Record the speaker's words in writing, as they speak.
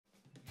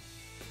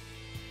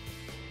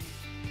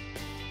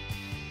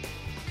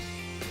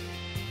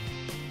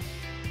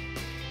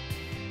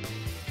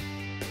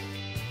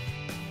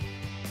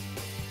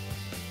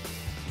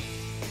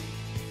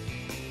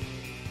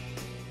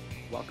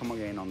Welcome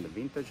again on the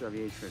Vintage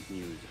Aviation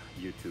News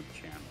YouTube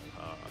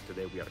channel.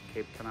 Today we are at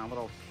Cape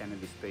Canaveral,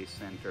 Kennedy Space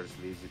Center,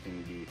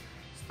 visiting the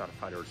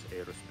Starfighters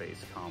Aerospace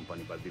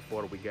company. But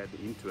before we get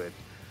into it,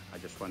 I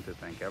just want to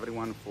thank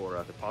everyone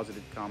for the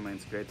positive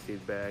comments, great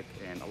feedback,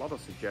 and a lot of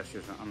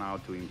suggestions on how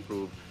to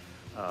improve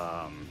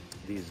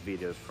these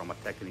videos from a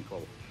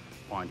technical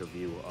point of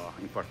view.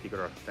 In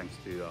particular, thanks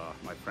to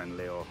my friend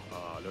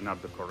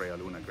Leonardo Correa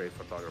Luna, great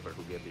photographer,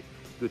 who gave me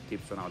good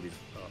tips on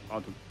how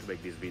to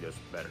make these videos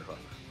better.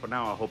 For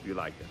now, I hope you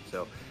like them.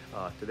 So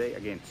today,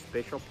 again,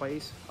 special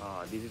place.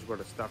 This is where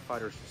the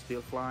Starfighters are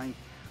still flying.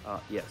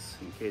 Yes,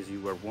 in case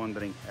you were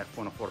wondering,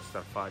 F-104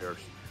 Starfighters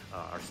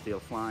are still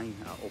flying,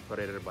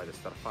 operated by the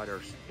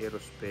Starfighters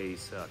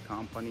Aerospace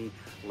company,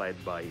 led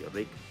by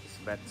Rick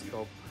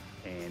Svetsko.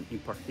 And in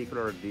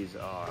particular, these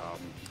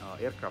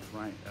aircraft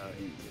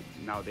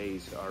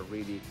nowadays are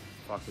really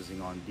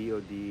focusing on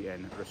DoD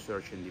and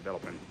research and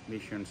development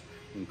missions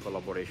in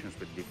collaborations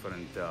with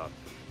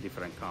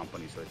different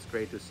companies. So it's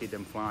great to see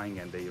them flying,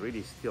 and they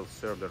really still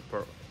serve their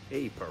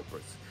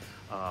purpose.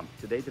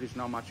 Today there is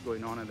not much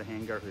going on in the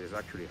hangar. There's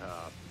actually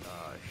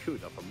a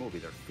shoot of a movie.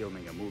 They're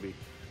filming a movie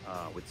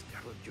with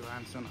Scarlett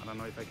Johansson. I don't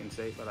know if I can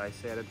say it, but I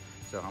said it,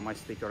 so I might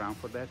stick around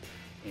for that.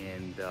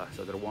 And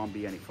so there won't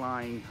be any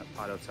flying.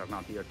 Pilots are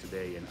not here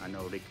today, and I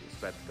know Rick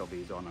Svetkov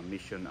is on a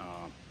mission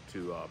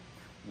to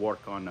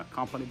work on a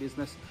company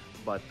business,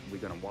 but we're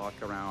gonna walk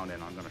around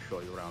and I'm gonna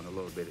show you around a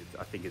little bit.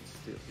 I think it's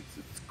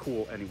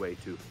cool anyway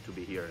to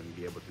be here and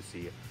be able to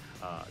see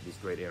this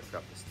great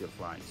aircraft is still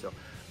flying. So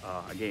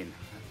again,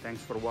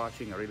 thanks for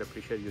watching. I really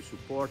appreciate your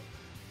support.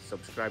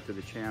 Subscribe to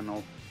the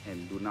channel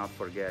and do not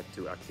forget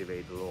to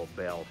activate the little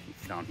bell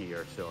down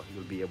here, so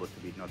you'll be able to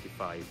be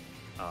notified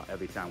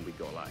every time we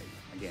go live.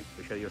 Again,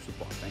 appreciate your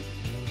support. Thank you.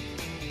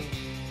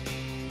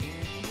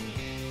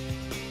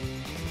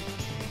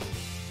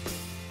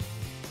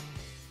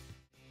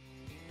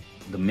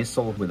 The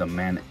missile with a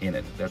man in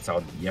it. That's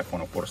how the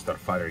F-104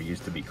 Starfighter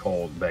used to be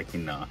called back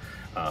in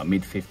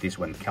mid-50s,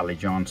 when Kelly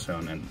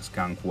Johnson and the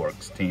Skunk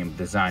Works team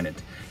designed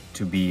it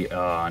to be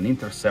an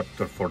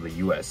interceptor for the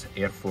US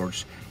Air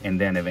Force, and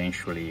then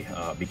eventually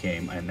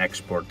became an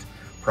export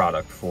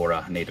product for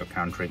a NATO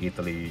country.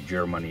 Italy,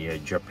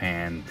 Germany,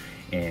 Japan,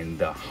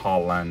 and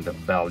Holland,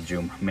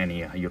 Belgium,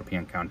 many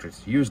European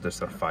countries use the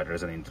Starfighter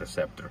as an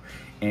interceptor.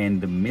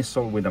 And the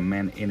missile with a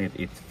man in it,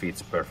 it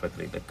fits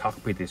perfectly. The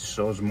cockpit is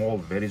so small,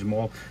 very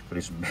small. There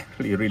is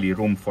barely really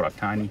room for a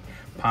tiny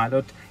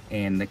pilot,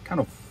 and it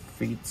kind of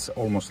fits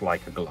almost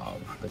like a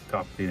glove. The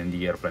cockpit in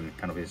the airplane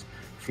kind of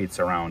fits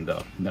around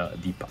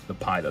the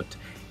pilot.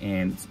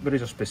 And there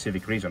is a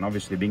specific reason.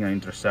 Obviously, being an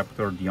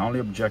interceptor, the only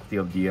objective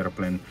of the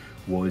airplane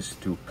was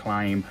to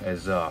climb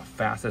as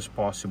fast as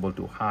possible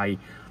to high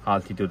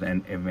altitude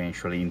and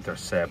eventually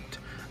intercept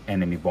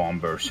enemy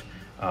bombers,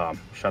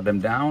 shut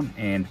them down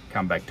and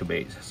come back to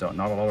base. So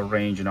not a lot of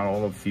range, not a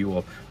lot of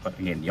fuel, but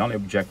again, the only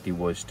objective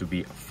was to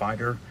be a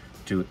fighter,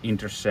 to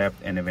intercept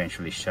and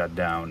eventually shut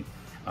down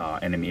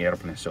enemy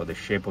airplanes. So the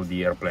shape of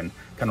the airplane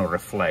kind of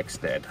reflects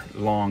that.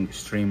 Long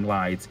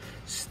streamlines,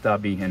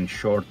 stubby and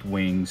short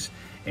wings,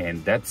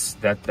 and that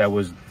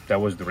was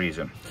the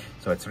reason.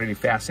 So it's really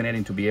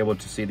fascinating to be able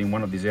to sit in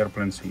one of these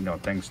airplanes, you know,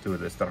 thanks to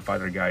the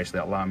Starfighter guys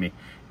that allow me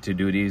to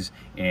do this,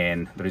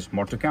 and there is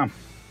more to come.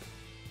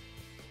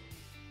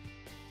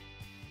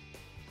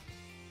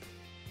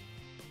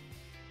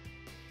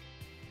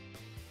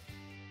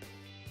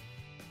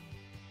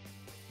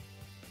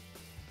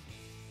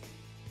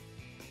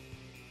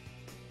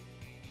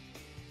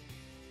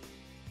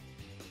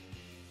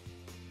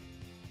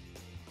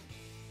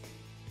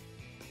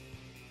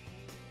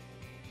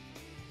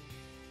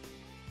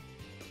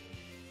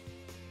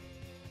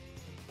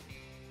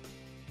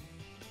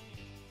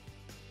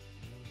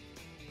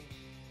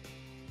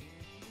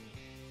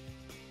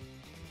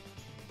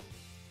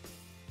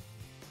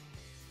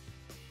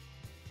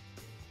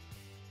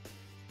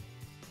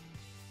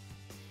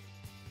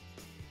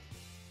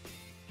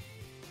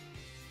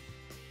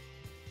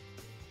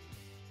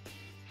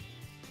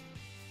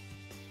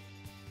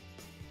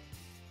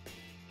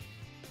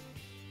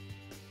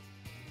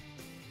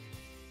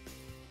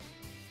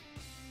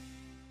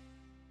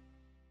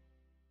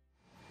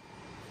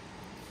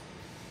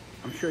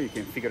 I'm sure you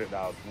can figure it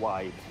out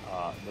why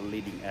the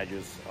leading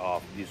edges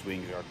of these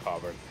wings are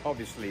covered.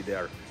 Obviously,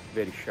 they're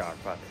very sharp,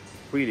 but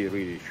really,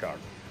 really sharp.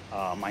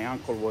 My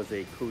uncle was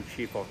a crew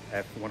chief of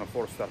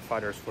F-104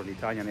 Starfighters for the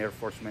Italian Air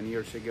Force many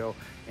years ago,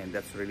 and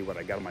that's really what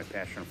I got my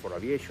passion for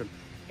aviation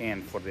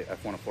and for the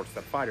F-104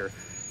 Starfighter.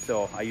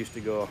 So I used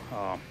to go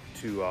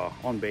to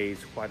on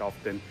base quite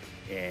often,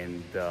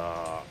 and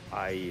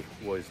I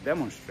was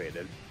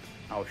demonstrated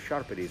how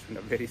sharp it is in a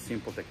very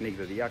simple technique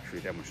that he actually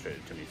demonstrated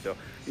to me. So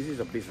this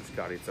is a business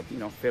card. It's a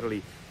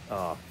fairly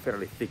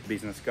thick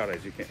business card,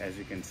 as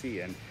you can see,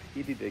 and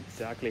he did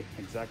exactly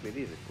this.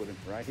 He put it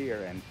right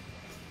here, and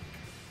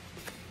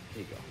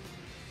here you go.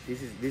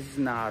 This is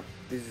not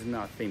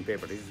thin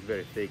paper. This is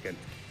very thick, and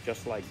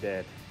just like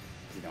that,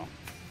 you know,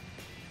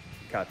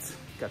 cuts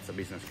a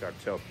business card.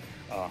 So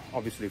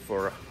obviously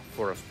for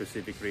a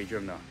specific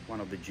region,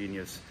 one of the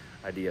genius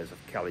ideas of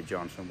Kelly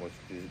Johnson was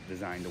to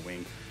design the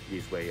wing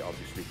this way,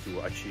 obviously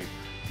to achieve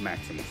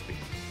maximum speed.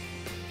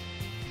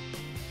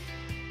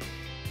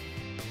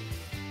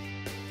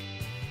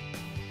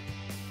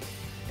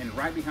 And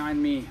right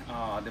behind me,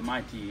 the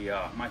mighty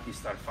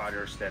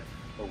Starfighters that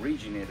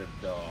originated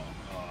the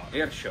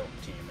air show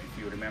team. If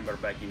you remember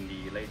back in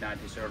the late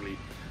 90s, early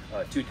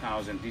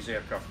 2000, these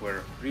aircraft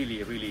were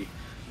really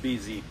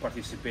busy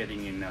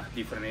participating in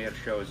different air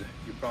shows.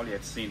 You probably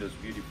have seen those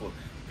beautiful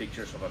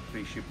pictures of a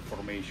three-ship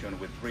formation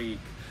with Rick,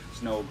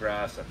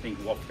 Snowgrass. I think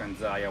Wolfgang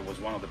Zaya was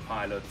one of the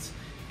pilots.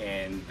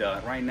 And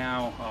right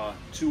now,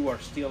 two are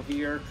still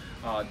here.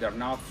 They're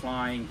not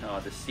flying.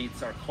 The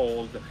seats are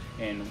cold,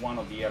 and one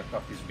of the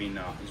aircraft has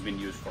been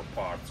used for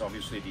parts.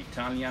 Obviously, the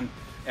Italian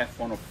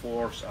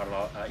F-104s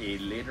are a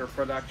later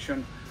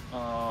production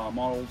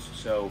models,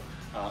 so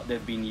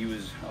they've been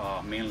used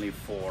mainly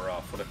for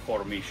the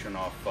core mission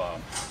of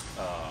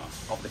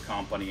the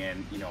company.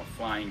 And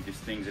flying these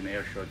things in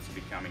air show, it's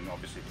becoming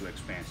obviously too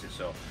expensive.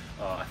 So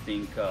I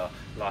think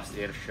last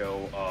air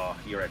show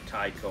here at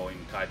Tyco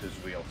in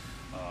Titusville,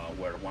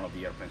 where one of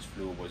the airplanes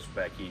flew, was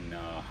back in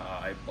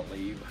I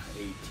believe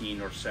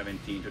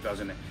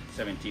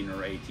 2017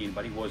 or 18,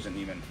 but it wasn't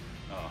even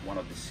one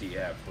of the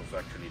CF, was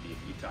actually the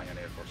Italian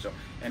Air Force. So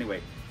anyway,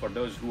 for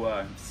those who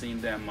have seen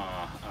them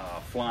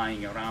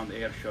flying around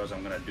air shows,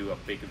 I'm gonna do a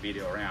big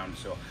video around,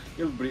 so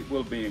it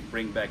will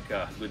bring back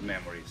good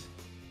memories.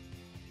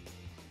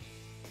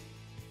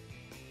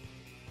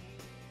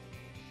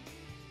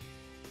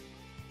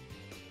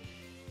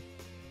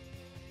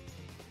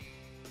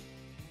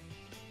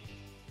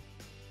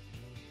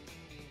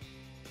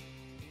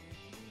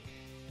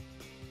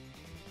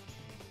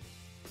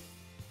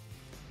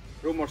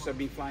 Rumors have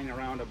been flying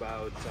around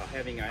about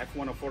having a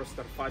F-104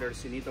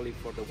 Starfighters in Italy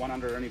for the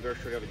 100th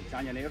anniversary of the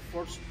Italian Air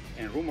Force,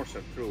 and rumors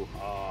are true.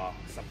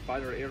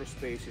 Starfighters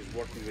Space is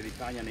working with the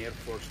Italian Air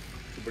Force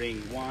to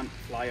bring one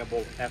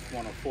flyable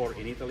F-104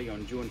 in Italy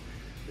on June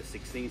the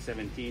 16th,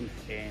 17th,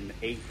 and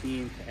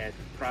 18th at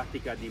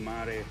Pratica di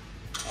Mare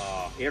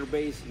Air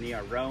Base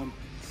near Rome.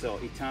 So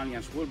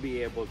Italians will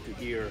be able to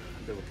hear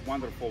the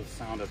wonderful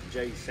sound of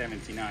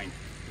J-79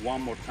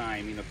 one more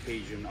time in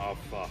occasion of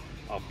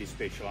this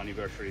special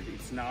anniversary.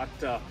 It's not,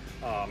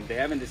 they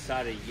haven't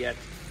decided yet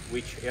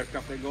which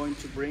aircraft they're going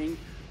to bring,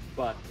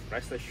 but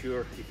rest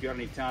assured, if you're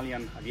an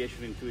Italian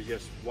aviation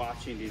enthusiast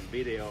watching this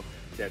video,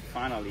 that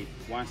finally,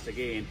 once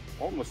again,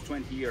 almost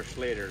 20 years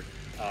later,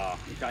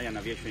 Italian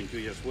aviation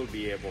enthusiasts will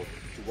be able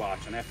to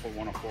watch an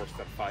F-104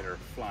 Starfighter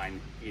flying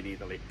in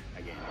Italy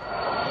again.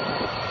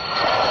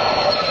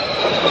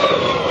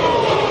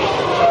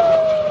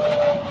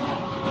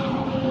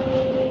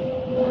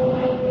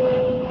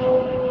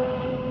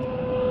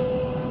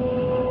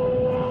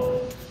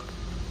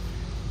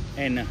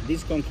 And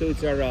this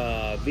concludes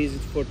our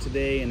visit for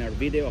today and our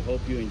video. I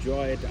hope you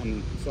enjoy it.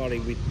 I'm sorry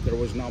there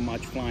was not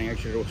much flying.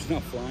 Actually, there was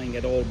not flying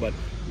at all, but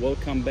we'll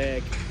come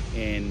back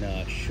and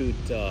shoot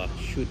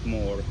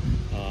more.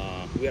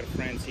 We are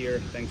friends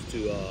here. Thanks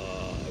to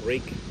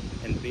Rick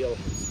and Bill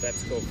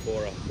Spetsko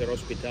for their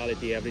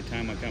hospitality. Every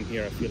time I come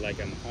here, I feel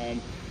like I'm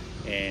home,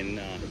 and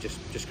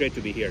just great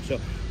to be here. So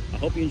I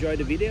hope you enjoyed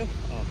the video.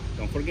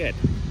 Don't forget,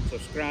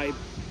 subscribe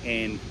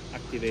and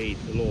activate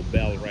the little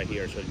bell right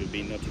here so you'll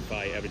be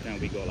notified every time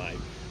we go live.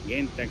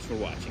 Again, thanks for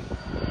watching.